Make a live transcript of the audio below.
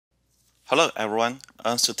Hello everyone.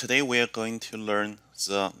 So today we are going to learn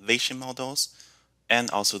the vision models and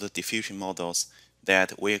also the diffusion models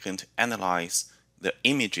that we are going to analyze the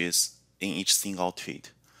images in each single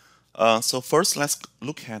tweet. So first, let's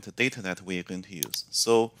look at the data that we are going to use.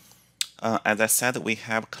 So as I said, we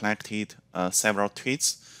have collected several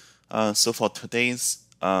tweets. So for today's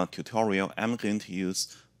tutorial, I'm going to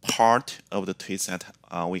use part of the tweets that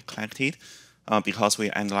we collected because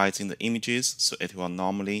we're analyzing the images, so it will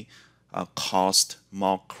normally cost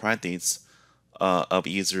more credits of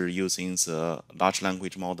either using the large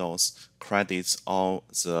language models credits or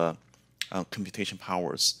the computation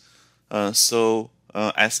powers. As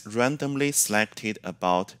randomly selected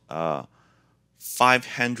about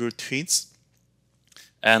 500 tweets,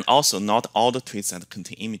 and also not all the tweets that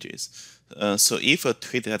contain images. So if a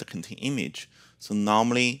tweet that contain image, so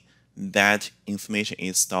normally that information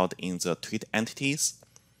is stored in the tweet entities,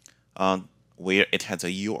 where it has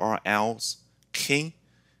a URLs key,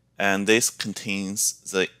 and this contains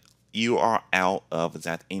the URL of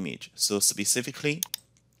that image. So specifically,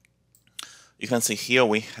 you can see here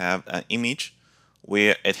we have an image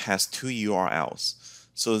where it has two URLs.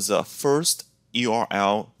 So the first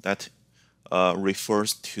URL that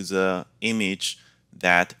refers to the image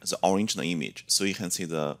that the original image. So you can see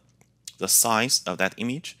the size of that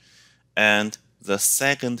image. And the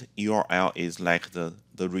second URL is like the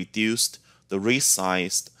reduced, the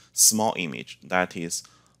resized small image that is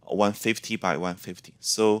 150 by 150.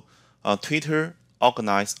 So Twitter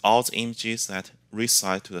organized all the images that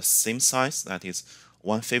resize to the same size, that is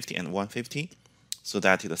 150 and 150. So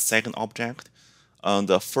that is the second object.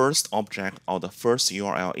 The first object or the first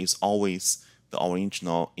URL is always the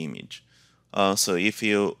original image. So if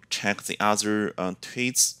you check the other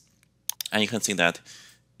tweets, and you can see that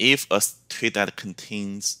if a tweet that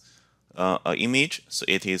contains an image, so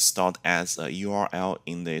it is stored as a URL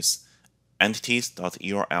in this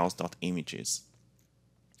entities.urls.images.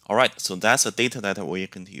 All right, so that's the data that we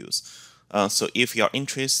can use. So if you're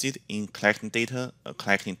interested in collecting data,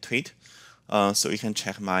 collecting tweet, so you can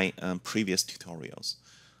check my previous tutorials.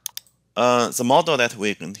 The model that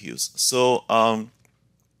we're going to use. So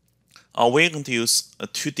we're going to use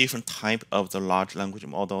two different types of the large language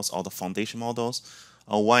models or the foundation models.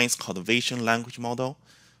 One is called the vision language model.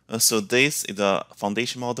 So this is a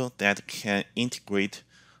foundation model that can integrate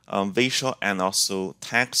visual and also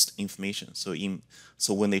text information. So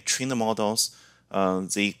when they train the models,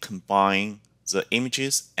 they combine the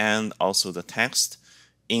images and also the text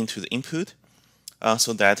into the input,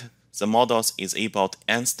 so that the models is able to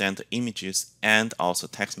understand the images and also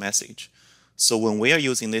text message. So when we are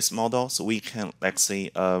using this model, so we can, let's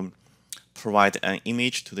say, provide an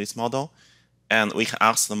image to this model, and we can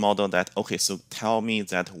ask the model that, okay, so tell me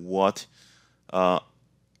that what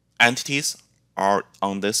entities are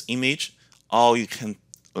on this image, or you can,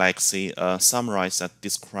 like, say, summarize that,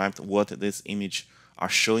 describe what this image are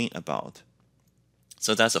showing about.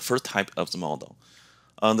 So that's the first type of the model.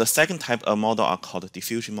 The second type of model are called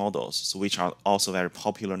diffusion models, so which are also very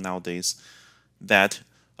popular nowadays. That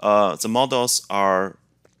the models are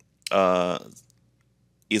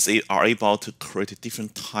able to create a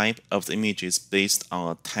different type of the images based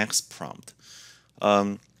on a text prompt.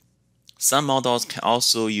 Some models can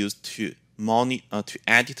also use to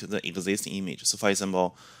edit the existing image. So for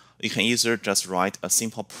example, you can either just write a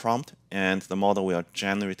simple prompt and the model will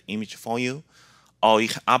generate image for you, or you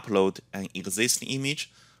can upload an existing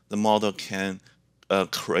image. The model can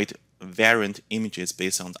create variant images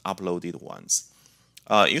based on the uploaded ones.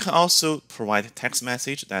 You can also provide text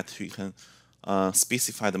message that you can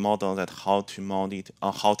specify the model that how to monitor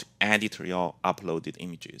or how to edit your uploaded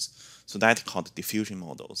images. So that's called diffusion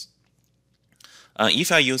models.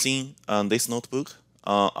 If you are using this notebook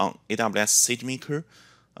on AWS SageMaker,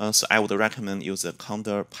 so I would recommend use the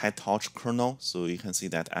Conda PyTorch kernel. So you can see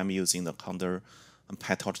that I'm using the Conda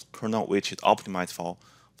PyTorch kernel, which is optimized for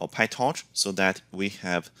PyTorch, so that we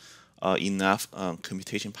have enough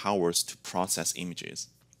computation powers to process images.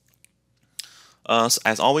 So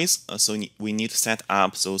as always, so we need to set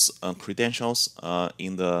up those credentials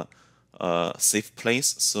in the safe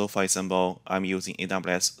place. So for example, I'm using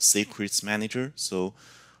AWS Secrets Manager. So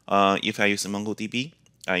if I use MongoDB,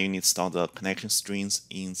 you need to store the connection strings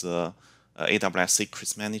in the AWS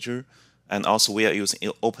Secrets Manager. And also we are using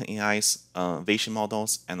OpenAI's vision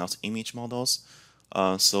models and also image models.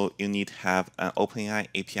 So you need to have an OpenAI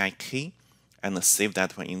API key and save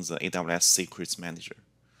that one in the AWS Secrets Manager.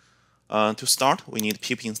 To start, we need to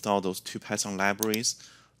pip install those two Python libraries.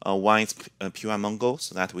 One is py-mongo,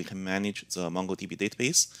 so that we can manage the MongoDB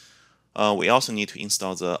database. We also need to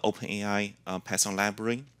install the OpenAI Python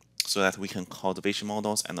library, so that we can call the vision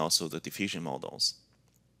models and also the diffusion models.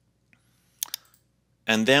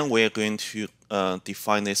 And then we're going to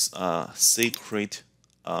define this secret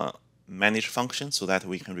manage function so that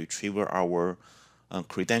we can retrieve our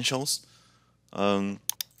credentials. And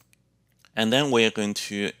then we're going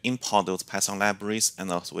to import those Python libraries, and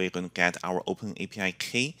also we're going to get our Open API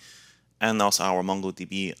key and also our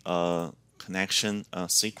MongoDB connection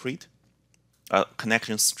secret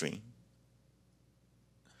connection string.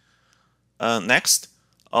 Next,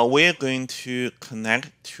 we're going to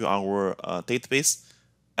connect to our database.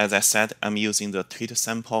 As I said, I'm using the tweet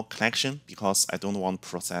sample collection because I don't want to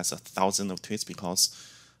process 1,000 of tweets, because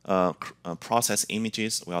process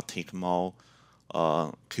images will take more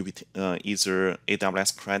either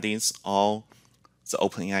AWS credits or the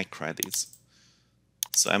OpenAI credits.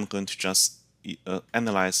 So I'm going to just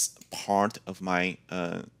analyze part of my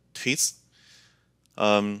tweets.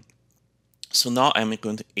 So now I'm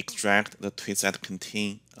going to extract the tweets that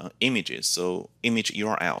contain images, so image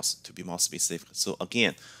URLs to be more specific. So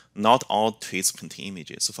again, not all tweets contain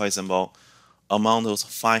images. So for example, among those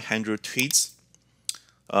 500 tweets,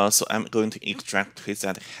 so I'm going to extract tweets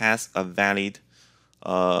that has a valid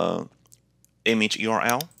image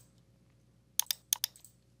URL.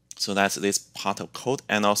 So that's this part of code.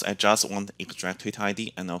 And also I just want to extract tweet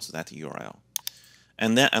ID and also that URL.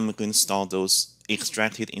 And then I'm going to store those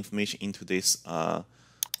extracted information into this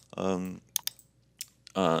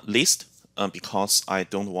list because I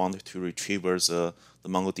don't want to retrieve the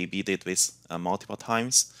MongoDB database multiple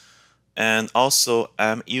times. And also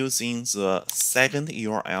I'm using the second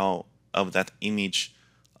URL of that image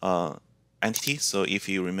entity. So if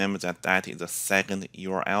you remember that is the second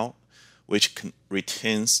URL, which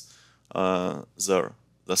retains the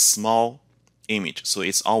small image. So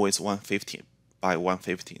it's always 150 by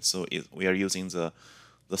 150. So we are using the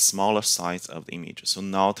smaller size of the image, so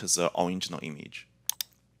not the original image.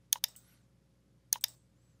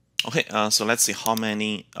 Okay, so let's see how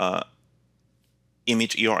many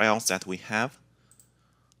image URLs that we have.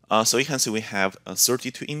 So you can see we have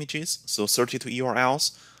 32 images. So 32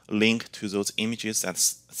 URLs link to those images that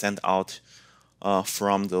sent out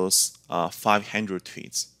from those 500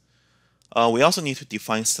 tweets. We also need to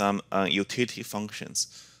define some utility functions.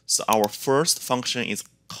 So our first function is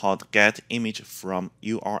called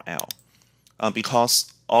getImageFromURL.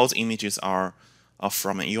 Because all the images are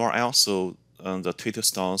from an URL, so the Twitter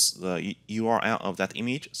stores the URL of that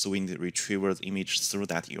image, so we need to retrieve the image through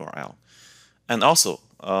that URL. And also,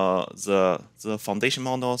 the foundation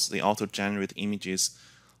models, they also generate images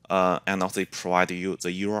and also they provide you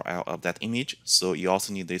the URL of that image. So you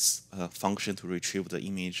also need this function to retrieve the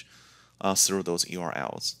image through those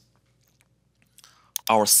URLs.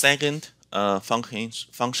 Our second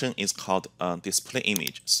function is called display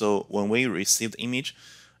image. So when we receive the image,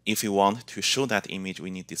 if we want to show that image, we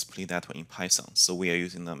need to display that one in Python. So we are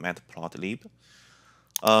using the matplotlib.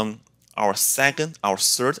 Our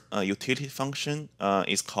third utility function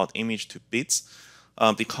is called image to bits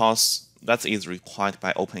because that is required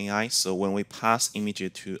by OpenAI. So when we pass image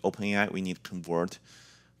to OpenAI, we need to convert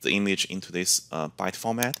the image into this byte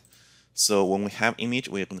format. So when we have image,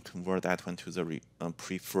 we're going to convert that one to the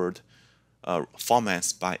preferred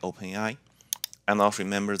formats by OpenAI. And also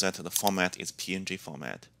remember that the format is PNG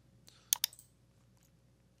format.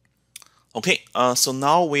 Okay, so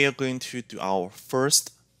now we are going to do our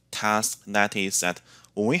first task. That is that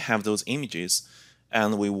when we have those images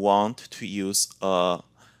and we want to use a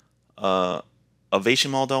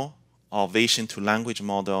vision model or vision to language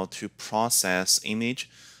model to process image.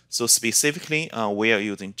 So specifically, we are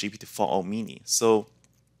using GPT-4o mini. So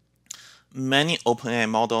many OpenAI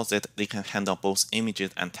models that they can handle both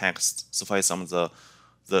images and text. So for example,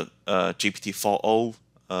 the GPT-4o,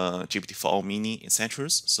 GPT-4o mini, etc.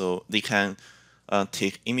 So they can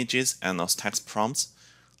take images and also text prompts.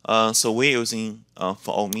 So we're using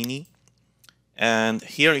 4o mini. And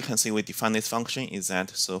here you can see we define this function is that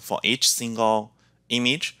so for each single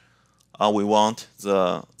image, we want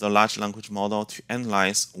the large language model to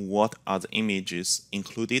analyze what are the images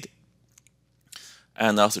included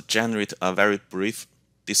and also generate a very brief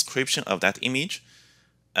description of that image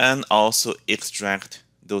and also extract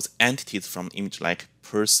those entities from image like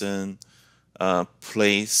person,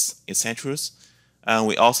 place, etc. And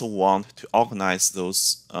we also want to organize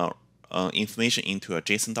those information into a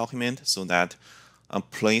JSON document so that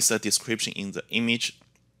place a description in the image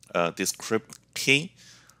descript key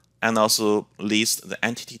and also list the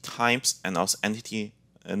entity types and also entity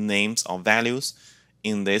names or values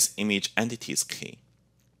in this image entities key.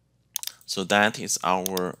 So that is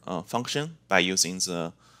our function by using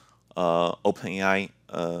the OpenAI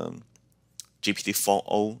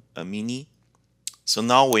GPT-4o mini. So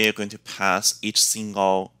now we are going to pass each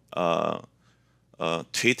single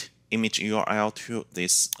tweet image URL to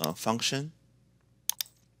this function.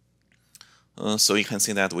 So you can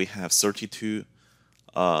see that we have 32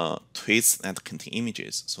 tweets that contain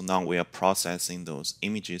images. So now we are processing those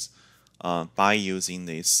images by using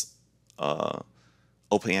this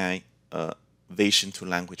OpenAI vision to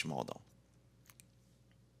language model.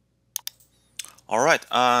 All right,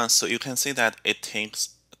 so you can see that it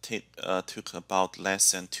took about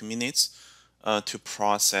less than 2 minutes to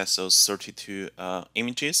process those 32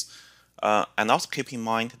 images. And also keep in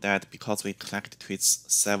mind that because we collected tweets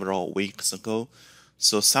several weeks ago,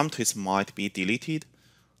 so some tweets might be deleted.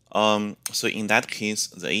 So in that case,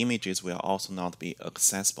 the images will also not be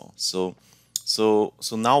accessible. So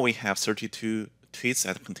now we have 32 tweets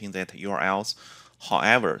that contain that URLs.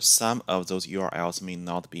 However, some of those URLs may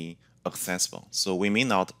not be accessible. So we may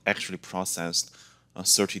not actually process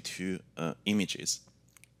 32 images.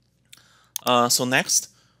 So next,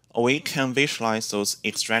 we can visualize those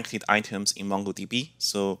extracted items in MongoDB.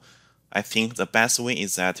 So I think the best way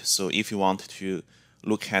is that, so if you want to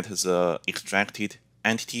look at the extracted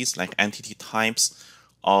entities like entity types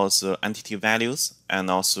or the entity values, and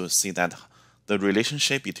also see that the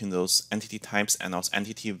relationship between those entity types and also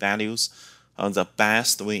entity values, the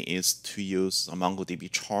best way is to use the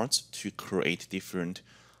MongoDB charts to create different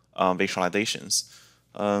visualizations.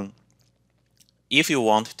 If you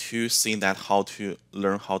want to see that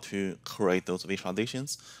learn how to create those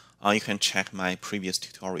visualizations, you can check my previous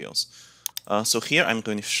tutorials. So here I'm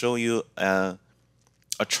going to show you a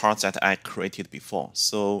chart that I created before.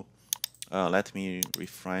 So let me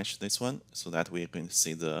refresh this one so that we're going to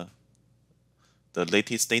see the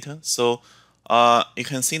latest data. So you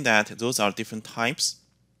can see that those are different types.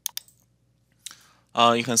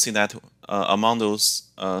 You can see that among those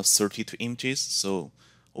 32 images, so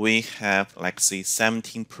we have, like, say,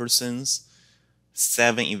 17 persons,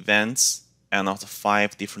 7 events, and also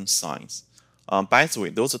 5 different signs. By the way,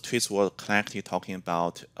 those tweets were collected talking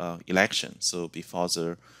about election, so before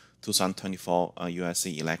the 2024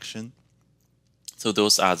 USA election. So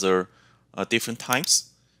those are the different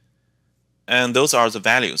types. And those are the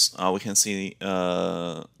values. We can see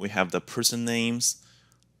we have the person names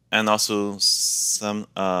and also some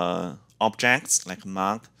objects like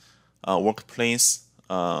mug, workplace,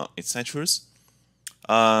 etc.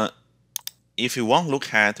 If you want to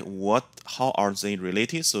look at how are they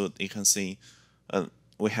related, so you can see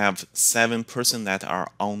we have 7 persons that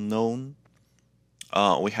are unknown.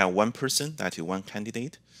 We have 1 person that is one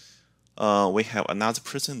candidate. We have another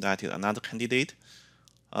person that is another candidate.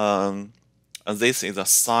 This is a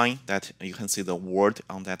sign that you can see the word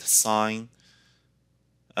on that sign.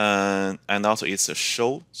 And also it's a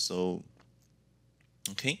show. So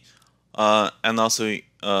okay, and also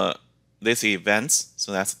this events.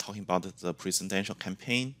 So that's talking about the presidential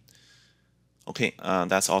campaign. Okay,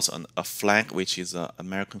 that's also a flag, which is an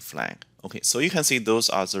American flag. Okay, so you can see those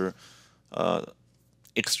are the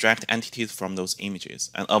extract entities from those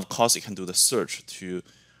images, and of course you can do the search to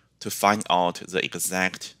find out the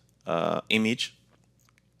exact image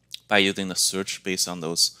by using the search based on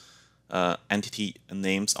those entity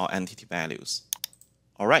names or entity values.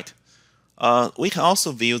 All right. We can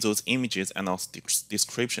also view those images and also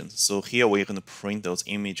descriptions. So here we're going to print those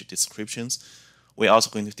image descriptions. We're also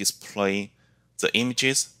going to display the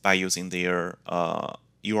images by using their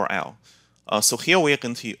URL. So here we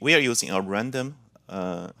are using a random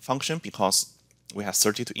function because we have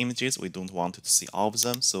 32 images. We don't want to see all of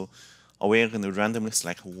them. So we are going to randomly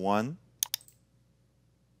select one.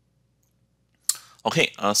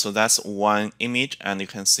 Okay, so that's one image, and you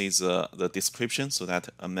can see the description, so that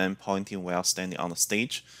a man pointing while standing on the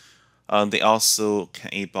stage. They also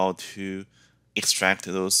can able to extract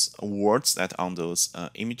those words that on those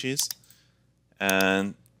images,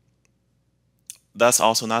 and that's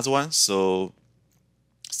also another one. So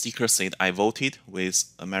seeker said, "I voted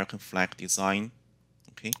with American flag design."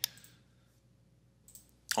 Okay.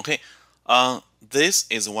 Okay. This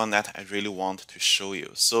is one that I really want to show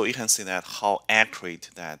you. So you can see that how accurate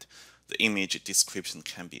that the image description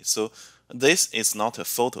can be. So this is not a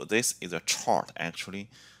photo, this is a chart actually.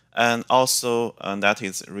 And also that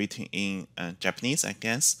is written in Japanese, I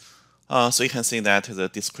guess. So you can see that the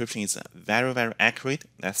description is very, very accurate.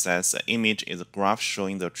 That says the image is a graph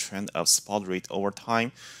showing the trend of spot rate over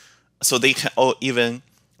time. So they can even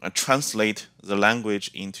translate the language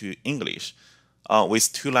into English.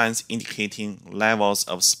 With 2 lines indicating levels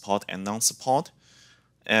of support and non-support.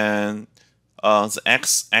 And the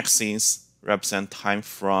x-axis represent time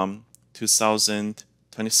from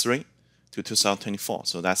 2023 to 2024.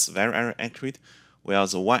 So that's very, very accurate, where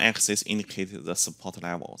the y-axis indicates the support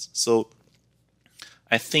levels. So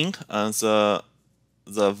I think the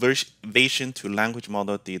version to language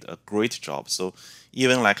model did a great job. So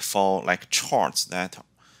even like for like charts that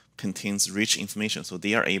contains rich information, so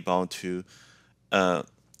they are able to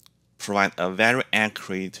provide a very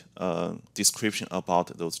accurate description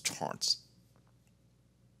about those charts.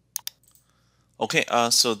 Okay,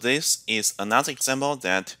 so this is another example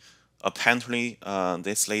that apparently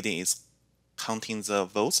this lady is counting the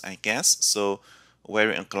votes, I guess. So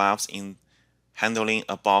wearing gloves in handling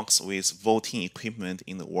a box with voting equipment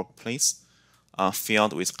in the workplace,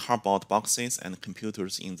 filled with cardboard boxes and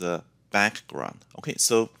computers in the background. Okay,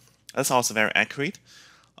 so that's also very accurate.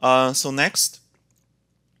 So next,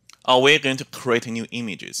 we're going to create new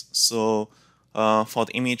images. So for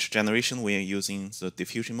the image generation, we are using the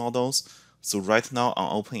diffusion models. So right now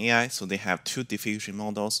on OpenAI, so they have two diffusion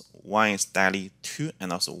models. One is DALL-E 2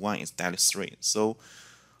 and also one is DALL-E 3. So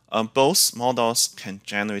both models can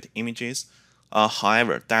generate images.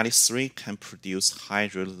 However, DALL-E 3 can produce high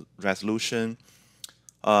resolution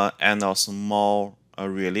and also more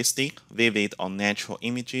realistic, vivid, or natural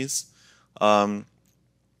images. And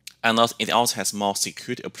also, it also has more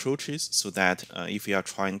security approaches, so that if you are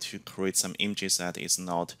trying to create some images that is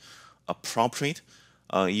not appropriate,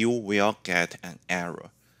 you will get an error.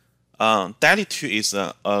 DALL-E 2 is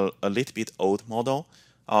a little bit old model.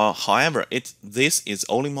 However, this is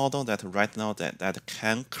the only model that right now that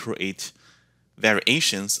can create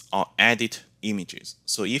variations or edit images.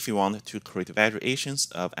 So if you want to create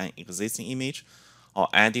variations of an existing image or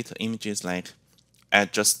edit images like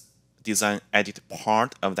just design edit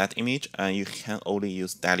part of that image, you can only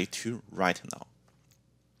use DALL-E 2 right now.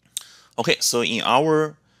 Okay, so in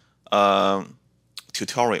our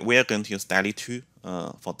tutorial, we are going to use DALL-E 2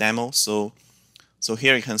 for demo. So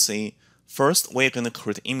here you can see, first we're going to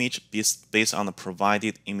create an image based on the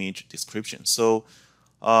provided image description. So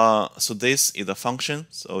this is a function.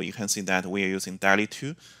 So you can see that we are using DALL-E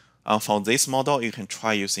 2. For this model, you can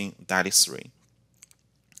try using DALL-E 3.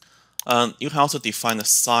 You can also define the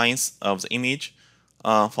size of the image.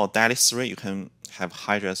 For DALL-E 3, you can have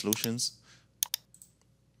high resolutions.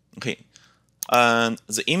 Okay, and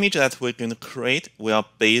the image that we're going to create will be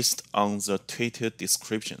based on the Twitter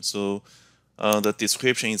description. So the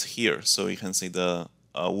description is here. So you can see the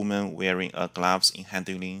woman wearing gloves in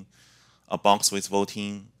handling a box with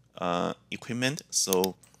voting equipment.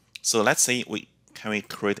 So let's say we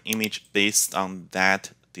create image based on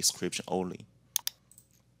that description only.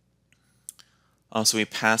 So we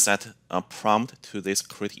pass that prompt to this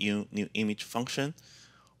create new image function.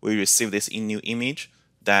 We receive this new image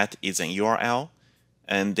that is an URL,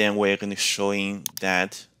 and then we're going to showing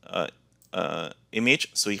that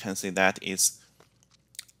image. So you can see that is,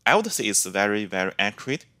 I would say it's very, very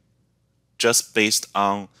accurate, just based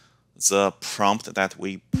on the prompt that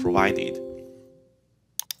we provided.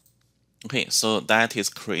 Okay, so that is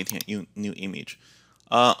creating a new image.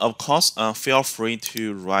 Of course, feel free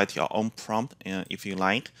to write your own prompt if you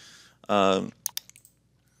like. So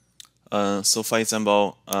for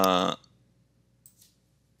example,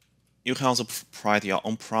 you can also provide your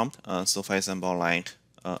own prompt. So for example, like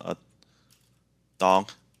a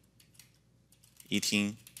dog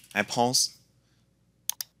eating apples.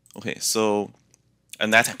 Okay, so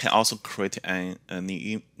and that can also create a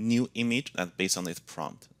new image that's based on this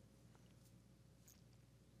prompt.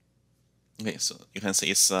 Okay, so you can see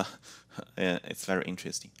it's very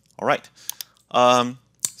interesting. All right, so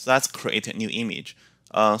let's create a new image.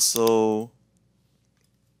 Let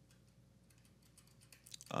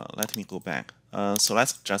me go back. So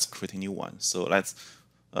let's just create a new one. So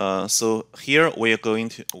so here we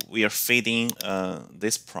are feeding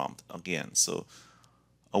this prompt again. So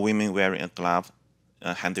a woman wearing a glove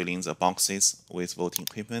handling the boxes with voting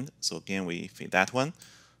equipment. So again, we feed that one.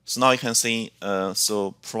 So now you can see,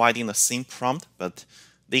 so providing the same prompt, but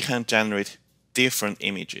they can generate different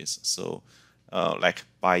images. So like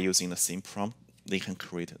by using the same prompt, they can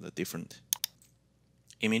create the different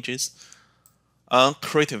images.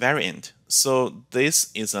 Create a variant. So this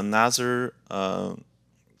is another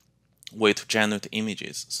way to generate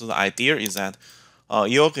images. So the idea is that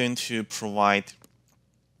you're going to provide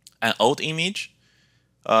an old image,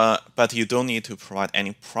 but you don't need to provide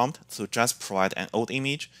any prompt. So just provide an old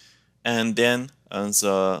image, and then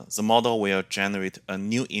the model will generate a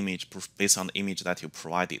new image based on the image that you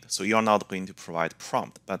provided. So you're not going to provide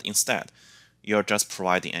prompt, but instead you're just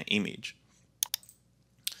providing an image.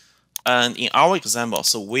 And in our example,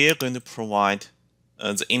 so we're going to provide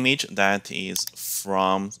the image that is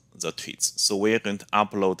from the tweets. So we're going to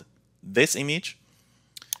upload this image.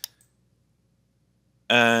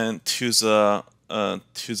 and to the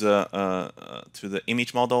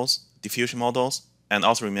image models, diffusion models, and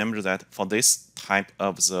also remember that for this type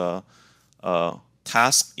of the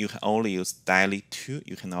task, you can only use DALI 2,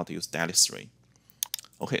 you cannot use DALI 3.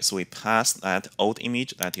 Okay, so we pass that old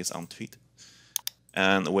image that is on tweet,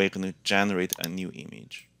 and we're going to generate a new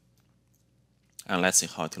image. And let's see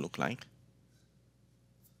how it look like.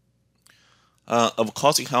 Of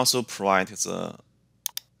course, you can also provide the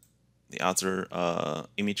other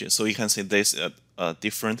images. So you can see this a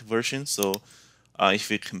different version. So if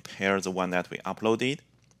we compare the one that we uploaded,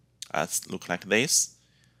 it look like this,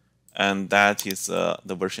 and that is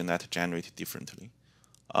the version that generated differently.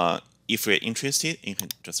 If you're interested, you can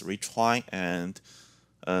just retry, and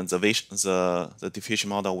the diffusion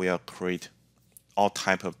model will create all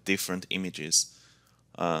type of different images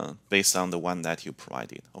based on the one that you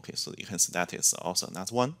provided. Okay, so you can see that is also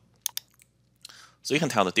another one. So you can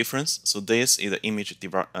tell the difference. So this is the image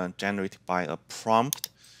generated by a prompt,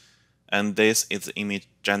 and this is the image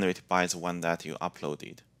generated by the one that you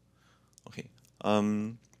uploaded. Okay.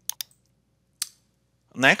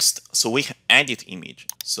 Next, so we can edit image.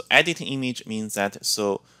 So editing image means that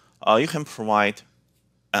you can provide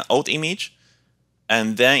an old image,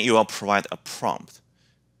 and then you will provide a prompt.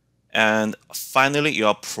 And finally, you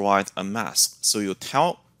will provide a mask. So you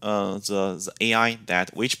tell the AI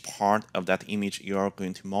that which part of that image you are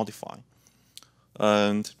going to modify.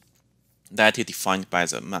 And that is defined by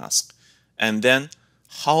the mask. And then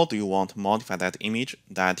how do you want to modify that image?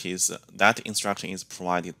 That instruction is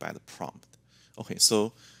provided by the prompt. Okay,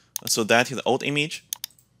 so that is the old image,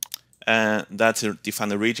 and that is define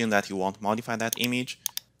the region that you want to modify that image,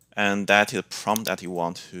 and that is the prompt that you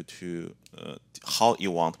want to how you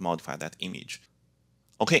want to modify that image.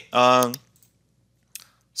 Okay,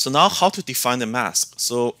 so now how to define the mask?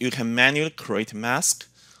 So you can manually create a mask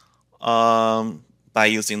by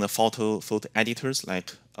using the photo editors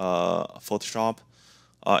like Photoshop,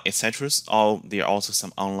 etc. Or there are also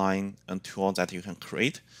some online tools that you can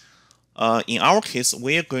create. In our case,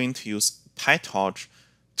 we are going to use PyTorch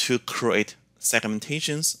to create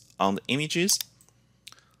segmentations on the images.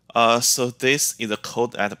 So this is a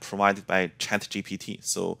code that provided by ChatGPT.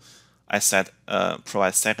 So I said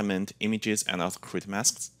provide segment images and also create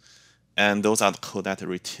masks. And those are the code that are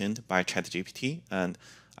returned by ChatGPT. And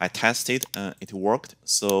I tested, it worked.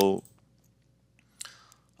 So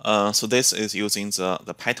this is using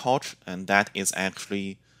the PyTorch, and that is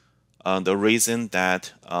actually the reason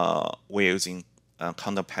that we're using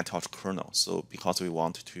kind of PyTorch kernel. So because we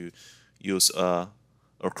want to use a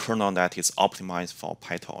kernel that is optimized for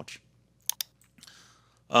PyTorch.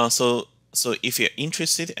 So if you're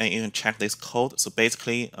interested, and you can check this code. So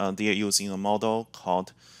basically, they are using a model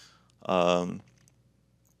called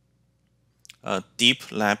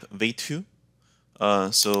Deep Lab V2.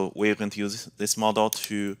 So we're going to use this model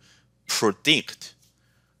to predict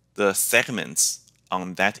the segments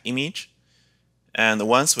on that image. And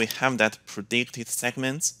once we have that predicted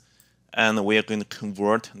segments, and we are going to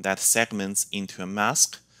convert that segments into a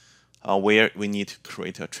mask, where we need to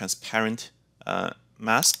create a transparent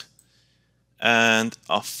mask. And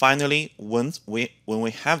finally, when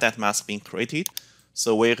we have that mask being created,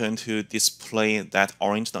 so we're going to display that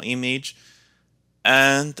original image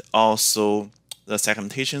and also the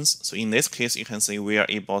segmentations. So in this case, you can see we are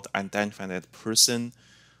able to identify that person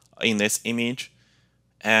in this image,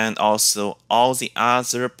 and also all the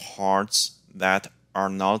other parts that are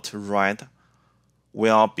not red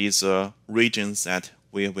will be the regions that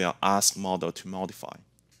we will ask model to modify.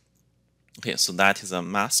 Okay, so that is a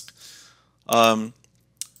mask. You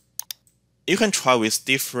can try with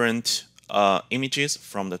different images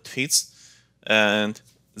from the tweets, and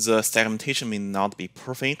the segmentation may not be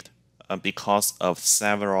perfect because of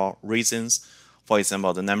several reasons. For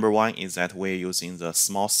example, the number one is that we're using the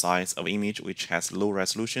small size of image which has low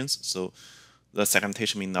resolutions, so the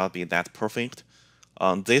segmentation may not be that perfect.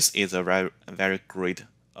 This is a very great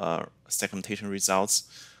segmentation results.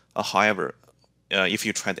 However, if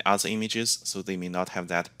you try the other images, so they may not have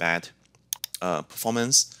that bad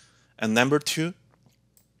performance. And number two,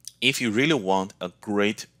 if you really want a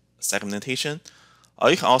great segmentation,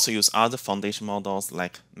 you can also use other foundation models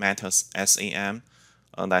like Meta's SAM,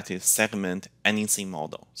 that is segment anything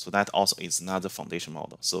model. So that also is another foundation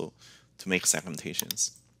model, so to make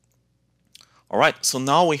segmentations. All right, so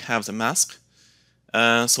now we have the mask.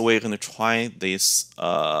 So we're going to try this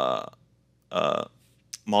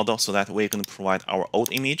model, so that we're going to provide our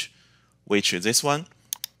old image, which is this one.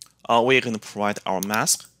 We're going to provide our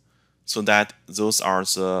mask, so that those are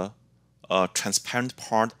the transparent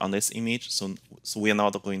part on this image. So we are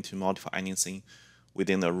not going to modify anything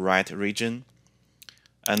within the right region.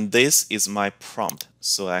 And this is my prompt.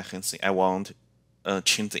 So I can say I want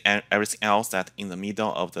change everything else that in the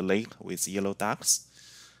middle of the lake with yellow ducks.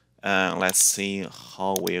 Let's see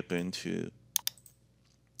how we're going to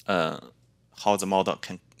how the model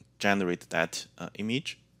can generate that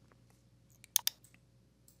image.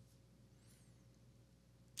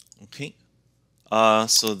 Okay,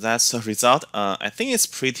 so that's the result. I think it's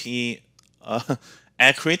pretty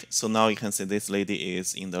accurate. So now you can see this lady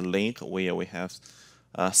is in the lake where we have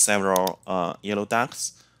several yellow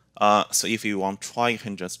ducks. So if you want to try, you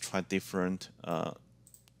can just try different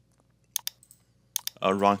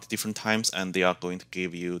run at different times, and they are going to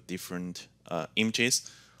give you different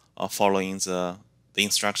images following the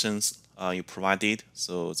instructions you provided.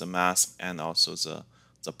 So the mask and also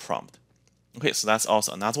the prompt. Okay, so that's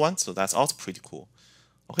also another one. So that's also pretty cool.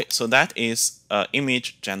 Okay, so that is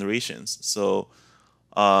image generations. So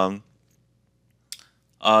you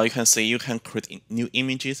can say you can create new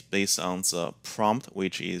images based on the prompt,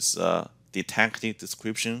 which is detected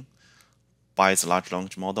description by the large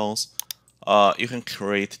language models. You can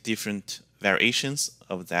create different variations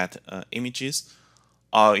of that images,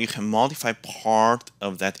 or you can modify part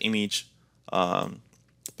of that image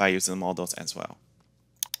by using models as well.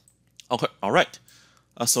 Okay, all right.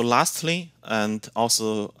 So lastly, and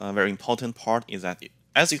also a very important part is that,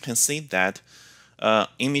 as you can see that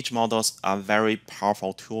image models are very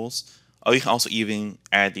powerful tools. Or you can also even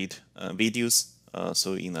edit videos,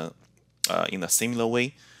 so in a similar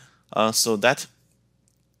way. So that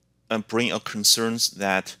bring a concerns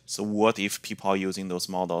that, so what if people are using those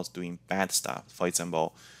models doing bad stuff? For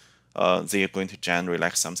example, they are going to generate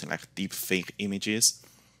like something like deep fake images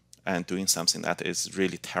and doing something that is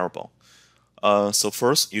really terrible. So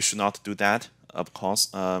first, you should not do that, of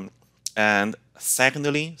course. And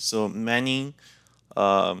secondly, so many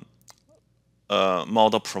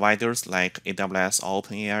model providers like AWS or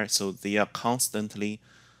OpenAI, so they are constantly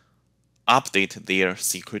update their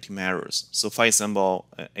security measures. So for example,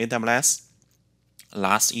 AWS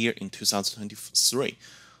last year in 2023,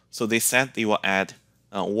 so they said they will add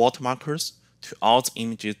watermarkers to all the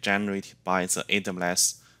images generated by the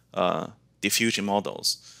AWS diffusion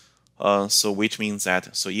models. So which means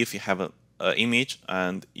that, so if you have an image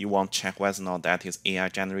and you want to check whether or not that is AI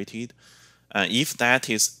generated, if that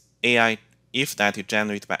is AI, if that is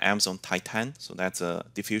generated by Amazon Titan, so that's a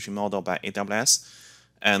diffusion model by AWS,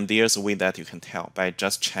 and there's a way that you can tell by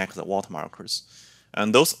just check the watermarkers.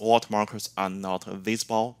 And those watermarkers are not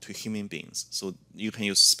visible to human beings. So you can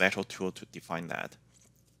use special tool to define that,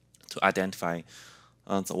 to identify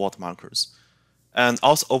the watermarkers. And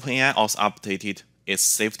also OpenAI also updated its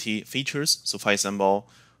safety features. So for example,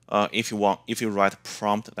 if you write a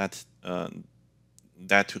prompt that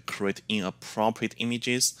to create inappropriate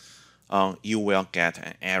images, you will get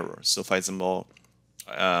an error. So for example,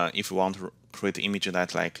 if you want to create an image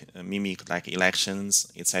that like mimic like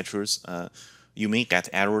elections, etc., you may get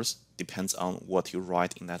errors. Depends on what you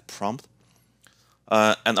write in that prompt.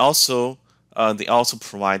 And also, they also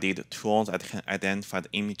provided tools that can identify the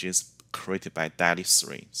images created by DALL-E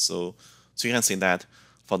 3. So you can see that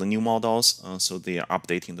for the new models, so they are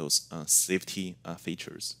updating those safety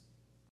features.